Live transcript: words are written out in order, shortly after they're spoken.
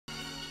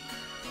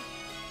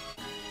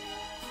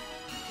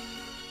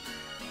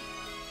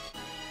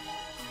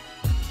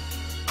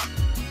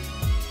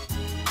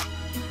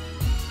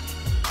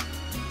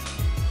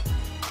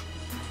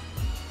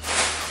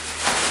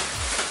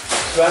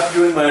So after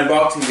doing my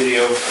unboxing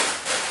video,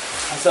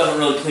 I still haven't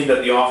really cleaned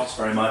up the office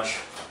very much.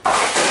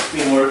 It's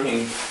been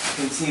working. You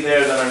can see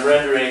there that I'm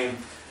rendering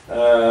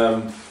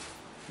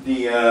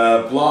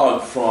the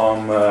blog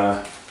from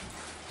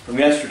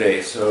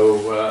yesterday.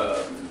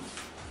 So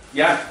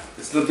yeah,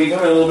 it's becoming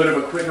a little bit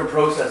of a quicker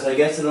process. I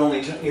guess it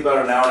only took me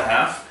about an hour and a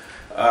half.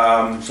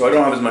 So I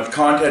don't have as much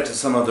content as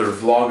some other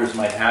vloggers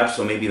might have,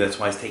 so maybe that's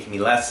why it's taking me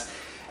less.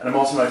 And I'm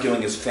also not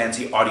doing as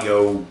fancy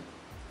audio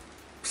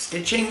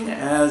stitching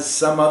as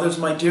some others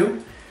might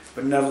do.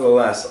 But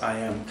nevertheless, I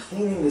am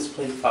cleaning this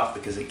place up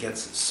because it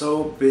gets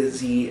so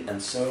busy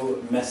and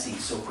so messy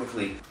so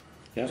quickly.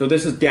 Yep. So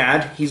this is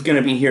Dad. He's going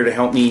to be here to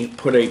help me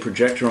put a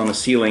projector on the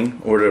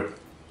ceiling, or to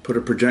put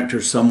a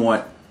projector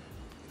somewhat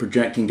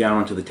projecting down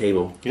onto the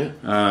table. Yeah.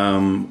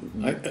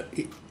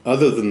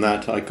 Other than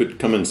that, I could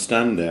come and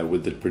stand there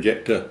with the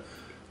projector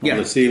on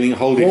the ceiling,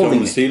 holding it on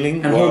the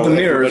ceiling, and hold the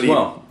mirror as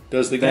well.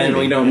 Does the then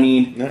we don't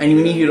need, and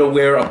we need you to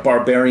wear a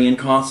barbarian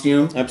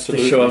costume to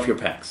show off your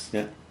pecs.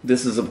 Yeah.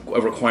 This is a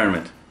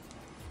requirement.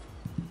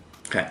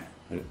 Okay.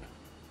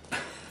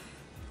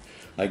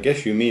 I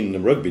guess you mean the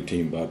rugby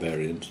team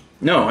barbarians.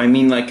 No, I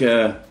mean like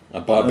a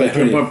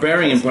barbarian.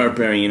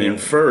 Barbarian in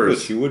furs.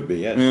 Yes, you would be,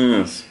 yes.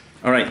 Yes.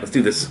 All right, let's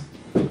do this.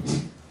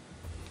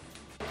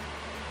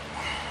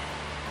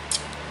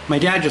 My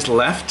dad just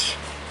left,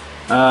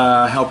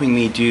 helping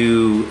me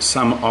do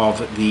some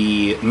of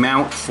the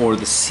mount for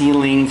the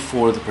ceiling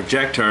for the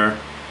projector.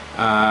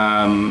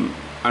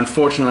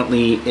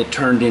 Unfortunately, it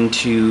turned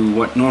into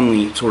what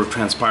normally sort of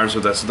transpires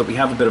with us, so that we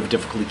have a bit of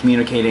difficulty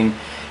communicating,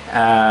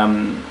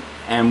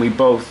 and we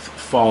both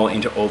fall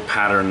into old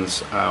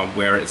patterns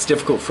where it's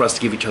difficult for us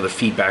to give each other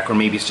feedback, or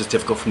maybe it's just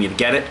difficult for me to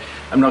get it.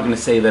 I'm not going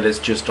to say that it's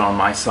just on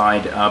my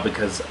side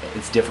because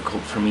it's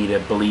difficult for me to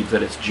believe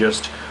that it's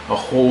just a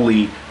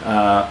wholly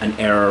an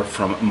error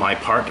from my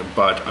part,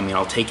 but I mean,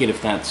 I'll take it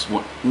if that's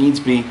what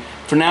needs be.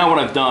 For now, what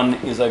I've done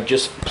is I've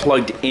just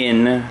plugged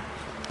in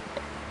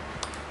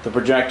the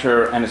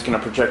projector, and it's going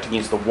to project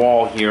against the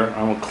wall here.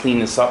 I will clean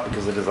this up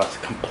because it is a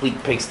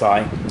complete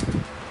pigsty.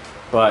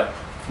 But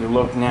if you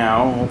look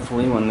now,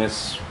 hopefully when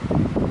this,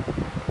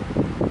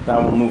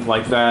 that will move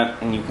like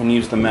that, and you can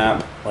use the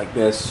map like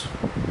this,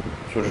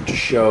 sort of to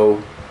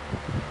show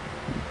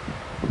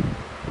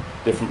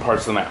different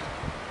parts of the map.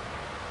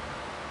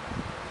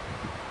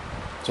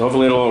 So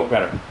hopefully it'll look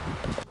better.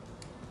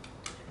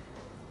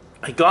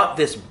 I got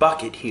this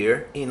bucket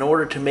here in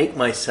order to make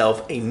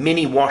myself a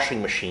mini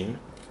washing machine,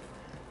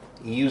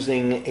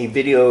 using a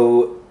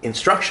video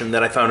instruction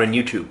that I found on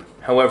YouTube.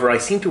 However, I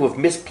seem to have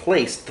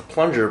misplaced the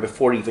plunger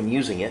before even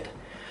using it.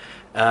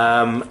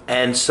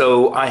 And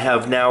so I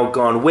have now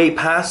gone way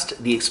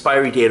past the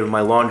expiry date of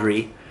my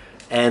laundry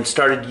and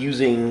started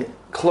using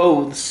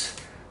clothes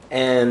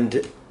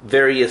and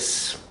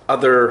various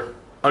other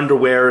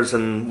underwears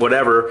and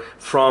whatever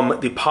from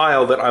the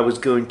pile that I was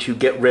going to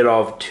get rid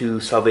of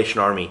to Salvation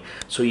Army.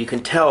 So you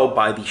can tell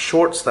by the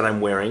shorts that I'm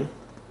wearing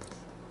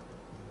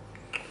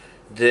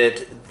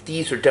that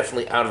these are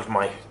definitely out of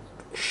my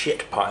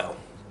shit pile.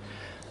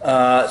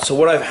 So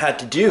what I've had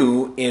to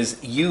do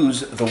is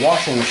use the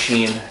washing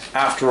machine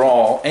after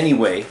all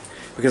anyway,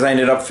 because I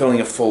ended up filling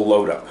a full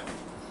load up.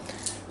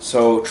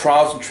 So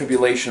trials and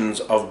tribulations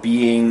of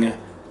being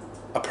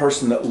a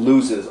person that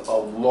loses a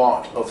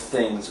lot of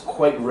things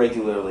quite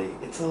regularly.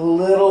 It's a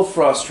little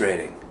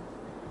frustrating.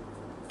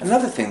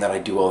 Another thing that I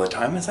do all the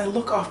time is I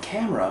look off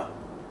camera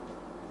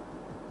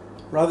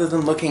rather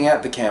than looking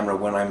at the camera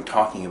when I'm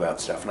talking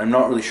about stuff. And I'm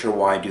not really sure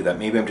why I do that.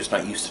 Maybe I'm just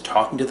not used to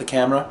talking to the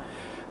camera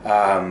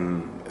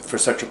for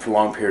such a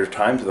prolonged period of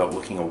time without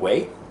looking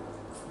away.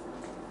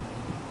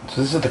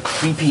 So this is the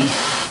creepy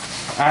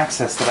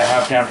access that I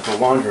have down to the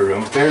laundry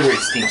room. Very, very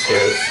steep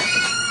stairs.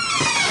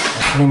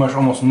 There's pretty much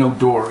almost no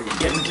door. You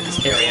get into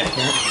this area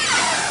here.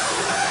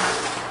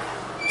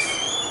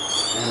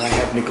 And I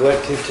have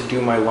neglected to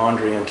do my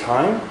laundry in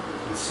time,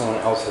 and someone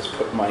else has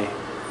put my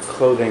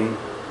clothing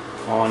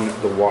on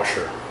the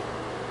washer.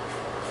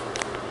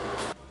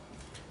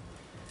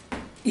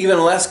 Even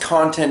less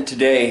content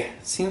today.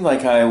 It seemed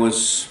like I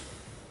was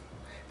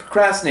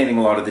procrastinating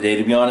a lot of the day,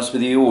 to be honest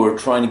with you, or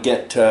trying to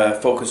get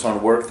focus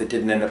on work that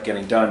didn't end up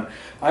getting done.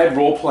 I had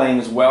role playing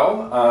as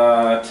well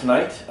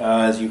tonight,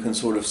 as you can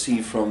sort of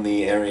see from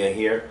the area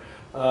here.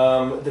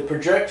 The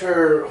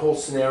projector whole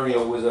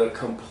scenario was a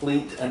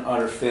complete and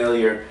utter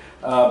failure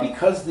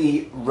because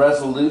the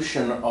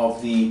resolution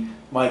of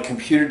my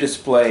computer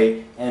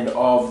display and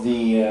of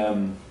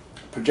the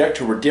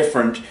projector were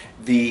different.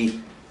 The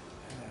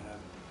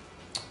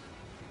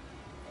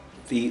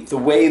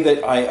way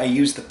that I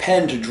used the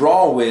pen to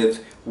draw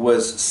with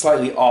was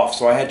slightly off,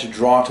 so I had to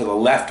draw to the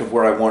left of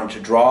where I wanted to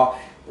draw,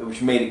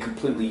 which made it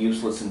completely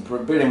useless and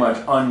pretty much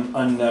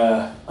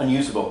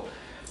unusable.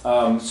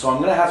 So I'm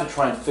going to have to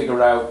try and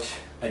figure out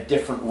a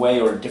different way,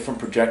 or a different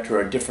projector,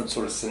 or a different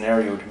sort of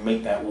scenario to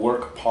make that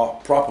work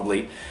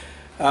properly.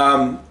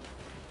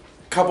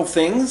 Couple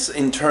things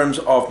in terms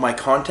of my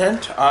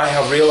content. I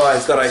have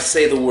realized that I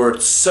say the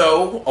word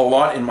 "so" a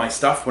lot in my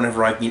stuff.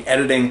 Whenever I've been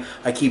editing,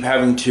 I keep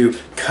having to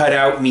cut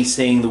out me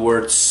saying the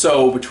word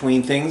 "so"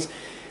 between things.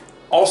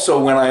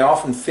 Also, when I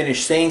often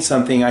finish saying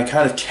something, I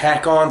kind of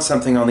tack on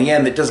something on the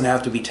end that doesn't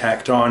have to be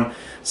tacked on.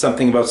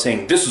 Something about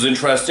saying, this is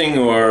interesting,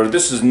 or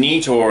this is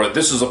neat, or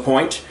this is a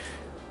point.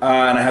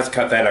 And I have to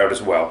cut that out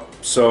as well.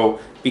 So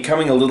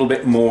becoming a little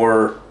bit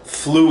more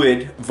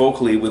fluid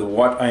vocally with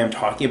what I am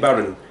talking about,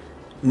 and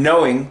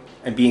knowing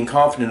and being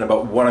confident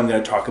about what I'm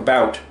going to talk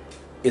about,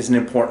 is an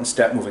important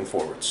step moving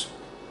forwards.